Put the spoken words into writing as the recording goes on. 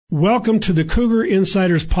Welcome to the Cougar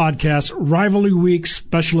Insiders Podcast, Rivalry Week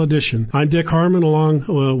Special Edition. I'm Dick Harmon, along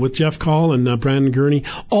with Jeff Call and Brandon Gurney.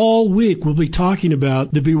 All week, we'll be talking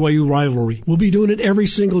about the BYU rivalry. We'll be doing it every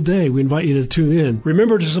single day. We invite you to tune in.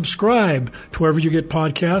 Remember to subscribe to wherever you get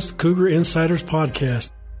podcasts, Cougar Insiders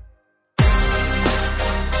Podcast.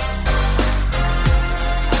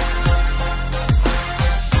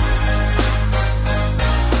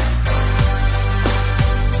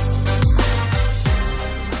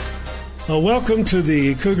 Welcome to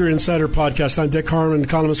the Cougar Insider Podcast. I'm Dick Harmon,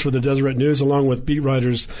 columnist for the Deseret News, along with beat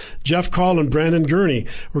writers Jeff Call and Brandon Gurney.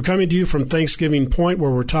 We're coming to you from Thanksgiving Point, where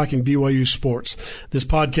we're talking BYU sports. This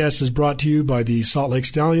podcast is brought to you by the Salt Lake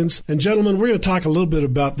Stallions. And gentlemen, we're going to talk a little bit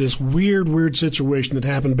about this weird situation that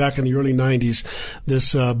happened back in the early 90s.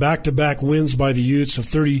 This back-to-back wins by the Utes of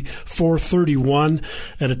 34-31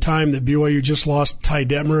 at a time that BYU just lost Ty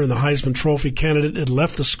Detmer, and the Heisman Trophy candidate had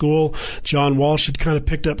left the school. John Walsh had kind of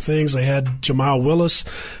picked up things. They had Jamal Willis.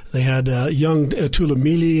 They had young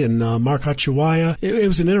Tulamili and Mark Achuaya. It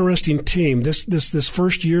was an interesting team. This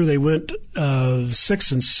first year they went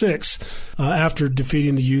 6-6 after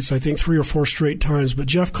defeating the Utes, I think 3 or 4 straight times. But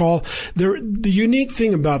Jeff Call, the unique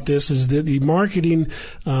thing about this is that the marketing,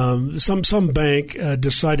 some bank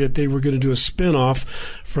decided they were going to do a spinoff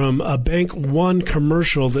from a Bank One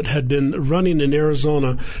commercial that had been running in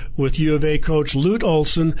Arizona with U of A coach Lute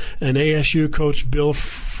Olson and ASU coach Bill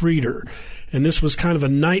Frieder. And this was kind of a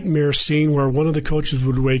nightmare scene where one of the coaches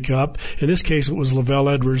would wake up. In this case, it was Lavelle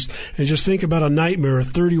Edwards. And just think about a nightmare,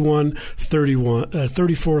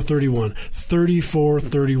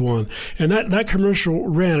 34-31. And that commercial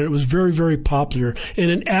ran. It was very, very popular.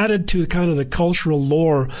 And it added to kind of the cultural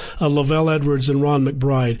lore of Lavelle Edwards and Ron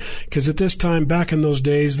McBride. Because at this time, back in those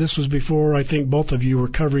days, this was before I think both of you were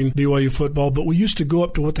covering BYU football, but we used to go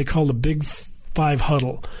up to what they call the Big Five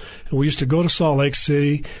huddle. And we used to go to Salt Lake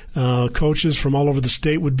City. Coaches from all over the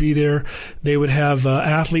state would be there. They would have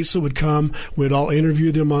athletes that would come. We'd all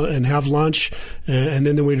interview them and have lunch, and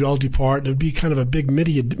then we'd all depart. And it would be kind of a big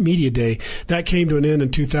media day. That came to an end in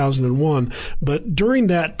 2001. But during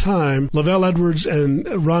that time, Lavelle Edwards and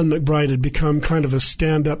Ron McBride had become kind of a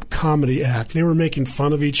stand-up comedy act. They were making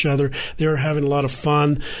fun of each other. They were having a lot of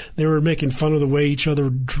fun. They were making fun of the way each other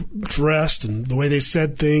dressed and the way they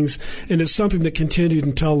said things. And it's something that continued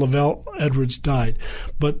until Lavelle Edwards died.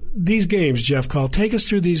 But these games, Jeff Call, take us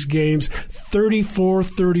through these games,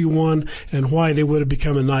 34-31, and why they would have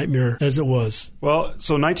become a nightmare as it was. Well,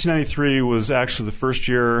 so 1993 was actually the first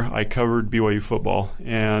year I covered BYU football,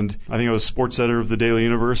 and I think I was sports editor of the Daily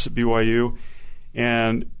Universe at BYU.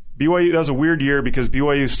 And BYU, that was a weird year because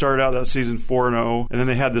BYU started out that season 4-0, and then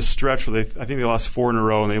they had this stretch where I think they lost 4 in a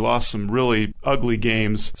row, and they lost some really ugly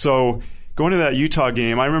games. So going to that Utah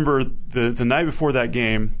game, I remember the night before that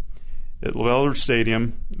game at Lavelle Edwards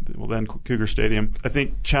Stadium, well then Cougar Stadium, I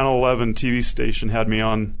think Channel 11 TV station had me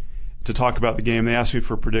on to talk about the game. They asked me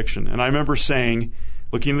for a prediction. And I remember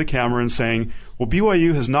looking at the camera and saying, well,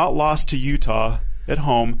 BYU has not lost to Utah at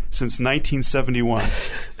home since 1971.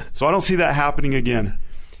 So I don't see that happening again.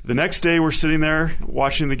 The next day we're sitting there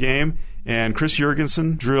watching the game, and Chris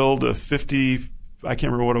Jurgensen drilled a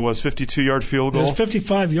 52-yard field goal. It was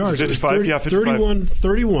 55 yards. 55, yeah, 55.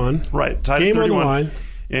 31-31. Right, tied game at 31. On the line.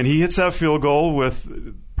 And he hits that field goal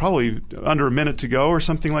with probably under a minute to go or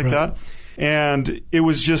something like that. And it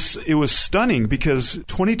was stunning because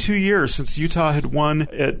 22 years since Utah had won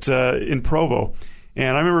in Provo.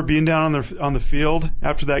 And I remember being down on the field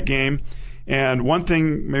after that game. And one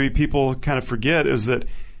thing maybe people kind of forget is that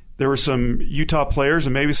there were some Utah players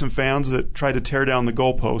and maybe some fans that tried to tear down the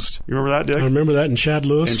goalpost. You remember that, Dick? I remember that, and Chad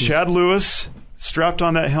Lewis. And Chad Lewis strapped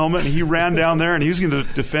on that helmet, and he ran down there, and he was going to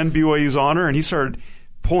defend BYU's honor, and he started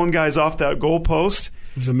pulling guys off that goalpost.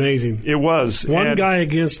 It was amazing. It was. One guy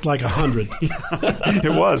against like 100.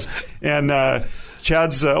 It was. And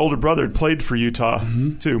Chad's older brother had played for Utah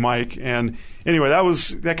too, Mike. And anyway,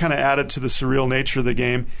 that kind of added to the surreal nature of the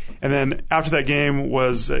game. And then after that game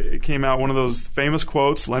it came out one of those famous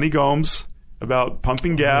quotes, Lenny Gomes, about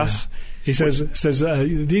pumping gas. Yeah. He says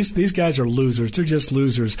these guys are losers. They're just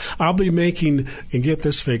losers. I'll be making, and get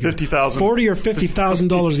this figure, $40,000 or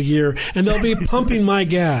 $50,000 a year, and they'll be pumping my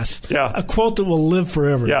gas. Yeah, a quote that will live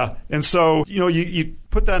forever. Yeah, and so you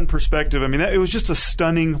put that in perspective. I mean, it was just a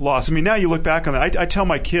stunning loss. I mean, now you look back on that. I tell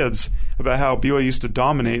my kids about how BYU used to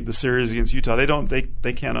dominate the series against Utah. They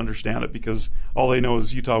can't understand it because all they know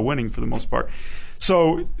is Utah winning for the most part.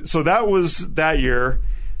 So that was that year.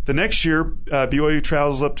 The next year, BYU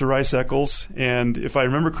travels up to Rice Eccles, and if I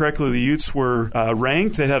remember correctly, the Utes were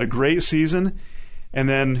ranked. They had a great season, and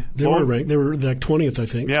then they were ranked. They were like 20th, I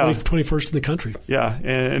think. Yeah. 21st in the country. Yeah,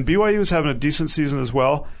 and BYU was having a decent season as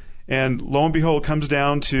well. And lo and behold, it comes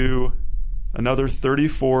down to another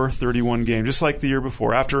 34-31 game, just like the year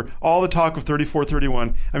before. After all the talk of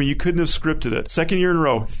 34-31, I mean, you couldn't have scripted it. Second year in a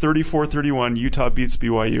row, 34-31, Utah beats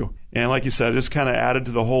BYU. And like you said, it just kind of added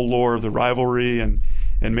to the whole lore of the rivalry and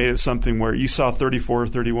made it something where you saw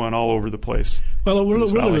 34-31 all over the place. Well, it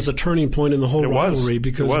really was a turning point in the whole rivalry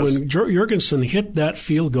because when Jorgensen hit that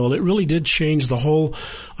field goal, it really did change the whole,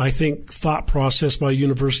 I think, thought process by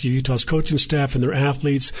University of Utah's coaching staff and their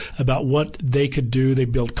athletes about what they could do. They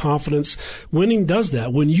built confidence. Winning does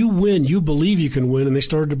that. When you win, you believe you can win, and they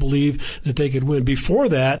started to believe that they could win. Before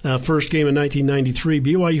that, first game in 1993,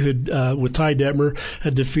 BYU had, with Ty Detmer,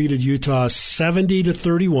 had defeated Utah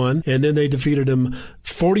 70-31, and then they defeated them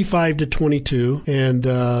 45-22, and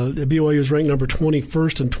BYU was ranked number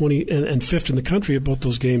 21st and 5th in the country at both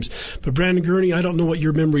those games. But Brandon Gurney, I don't know what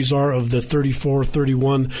your memories are of the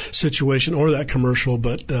 34-31 situation or that commercial,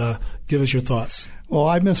 but give us your thoughts. Well,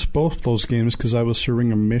 I missed both those games because I was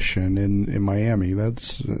serving a mission in Miami.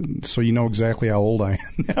 That's so you know exactly how old I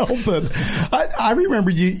am now. But I remember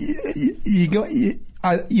you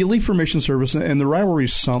leave for mission service and the rivalry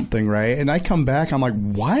is something, right? And I come back, I'm like,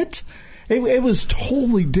 what? It was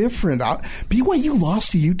totally different. BYU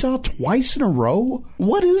lost to Utah twice in a row?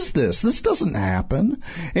 What is this? This doesn't happen.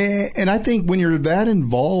 And I think when you're that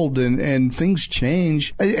involved and things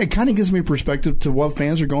change, it kind of gives me perspective to what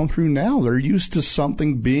fans are going through now. They're used to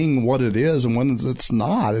something being what it is, and when it's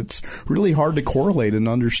not, it's really hard to correlate and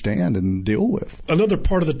understand and deal with. Another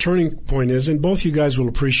part of the turning point is, and both you guys will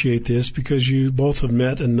appreciate this because you both have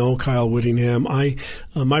met and know Kyle Whittingham.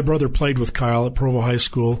 My brother played with Kyle at Provo High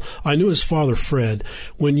School. I knew his father, Fred.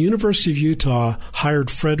 When University of Utah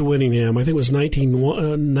hired Fred Whittingham, I think it was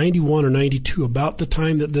 1991 or 92, about the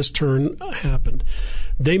time that this turn happened,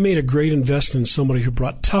 they made a great investment in somebody who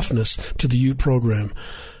brought toughness to the Ute program.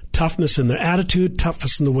 Toughness in their attitude,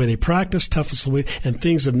 toughness in the way they practice, toughness in the way, and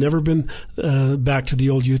things have never been back to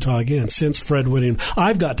the old Utah again since Fred Whittingham.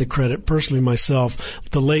 I've got to credit personally myself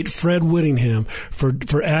the late Fred Whittingham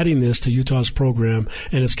for adding this to Utah's program,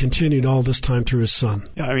 and it's continued all this time through his son.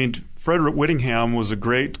 Yeah, I mean, Fred Whittingham was a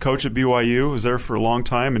great coach at BYU, was there for a long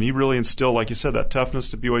time, and he really instilled, like you said, that toughness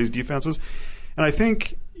to BYU's defenses. And I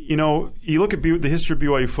think, you know, you look at the history of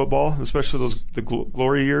BYU football, especially the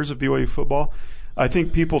glory years of BYU football, I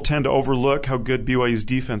think people tend to overlook how good BYU's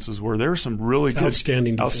defenses were. There were some really good,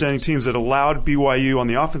 outstanding teams that allowed BYU on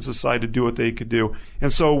the offensive side to do what they could do.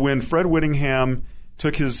 And so when Fred Whittingham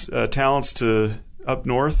took his talents to up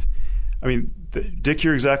north, I mean, Dick,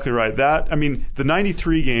 you're exactly right. The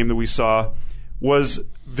 93 game that we saw was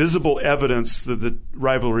visible evidence that the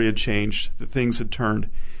rivalry had changed, that things had turned.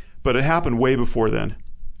 But it happened way before then.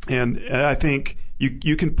 And I think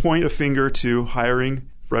you can point a finger to hiring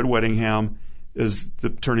Fred Whittingham as the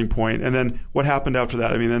turning point. And then what happened after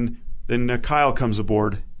that? I mean, then Kyle comes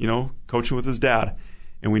aboard, you know, coaching with his dad.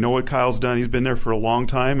 And we know what Kyle's done. He's been there for a long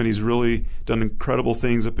time, and he's really done incredible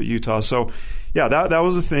things up at Utah. So, yeah, that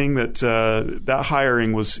was the thing that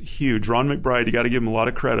hiring was huge. Ron McBride, you got to give him a lot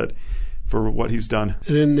of credit for what he's done.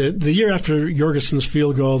 And then the year after Jorgensen's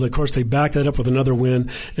field goal, of course, they backed that up with another win.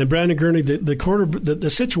 And Brandon Gurney, the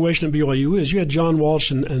situation at BYU is you had John Walsh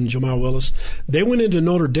and Jamal Willis. They went into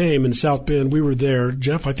Notre Dame in South Bend. We were there.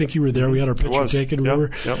 Jeff, I think you were there. We had our picture taken.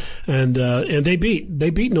 Yep. And they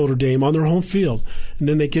beat Notre Dame on their home field. And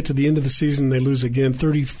then they get to the end of the season, they lose again,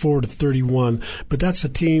 34-31. But that's a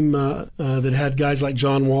team that had guys like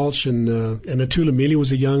John Walsh and Atula Mili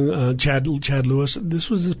was a young Chad Lewis. This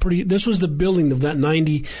was the building of that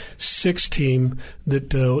 96 team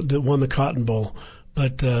that won the Cotton Bowl.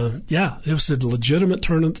 But, it was a legitimate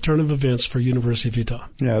turn of events for University of Utah.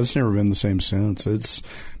 Yeah, it's never been the same since. It's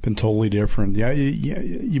been totally different. Yeah,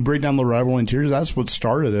 you break down the rivalry in tiers. That's what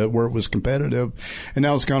started it, where it was competitive. And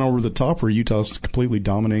now it's gone over the top where Utah's completely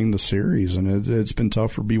dominating the series. And it's been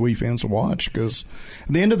tough for BYU fans to watch because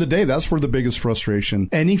at the end of the day, that's where the biggest frustration.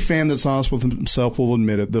 Any fan that's honest with himself will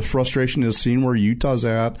admit it. The frustration is seeing where Utah's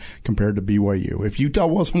at compared to BYU. If Utah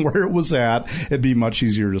wasn't where it was at, it'd be much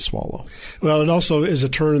easier to swallow. Well, it also is a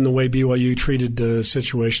turn in the way BYU treated the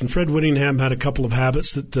situation. Fred Whittingham had a couple of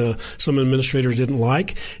habits that some administrators didn't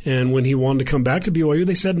like, and when he wanted to come back to BYU,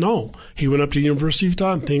 they said no. He went up to University of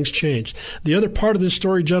Utah, and things changed. The other part of this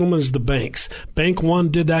story, gentlemen, is the banks. Bank One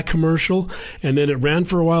did that commercial, and then it ran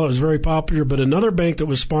for a while. It was very popular, but another bank that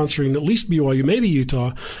was sponsoring at least BYU, maybe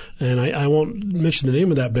Utah, and I won't mention the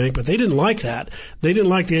name of that bank, but they didn't like that. They didn't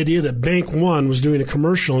like the idea that Bank One was doing a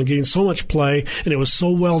commercial and getting so much play, and it was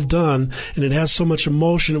so well done, and it has so much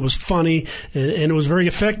emotion. It was funny, and it was very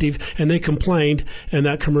effective. And they complained, and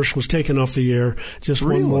that commercial was taken off the air. Just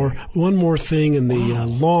Really? one more thing in the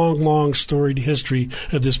long storied history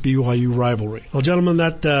of this BYU rivalry. Well, gentlemen,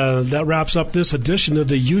 that wraps up this edition of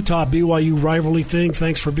the Utah BYU rivalry thing.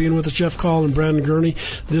 Thanks for being with us, Jeff Call and Brandon Gurney.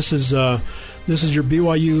 This is your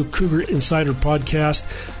BYU Cougar Insider podcast.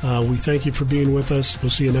 We thank you for being with us. We'll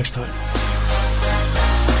see you next time.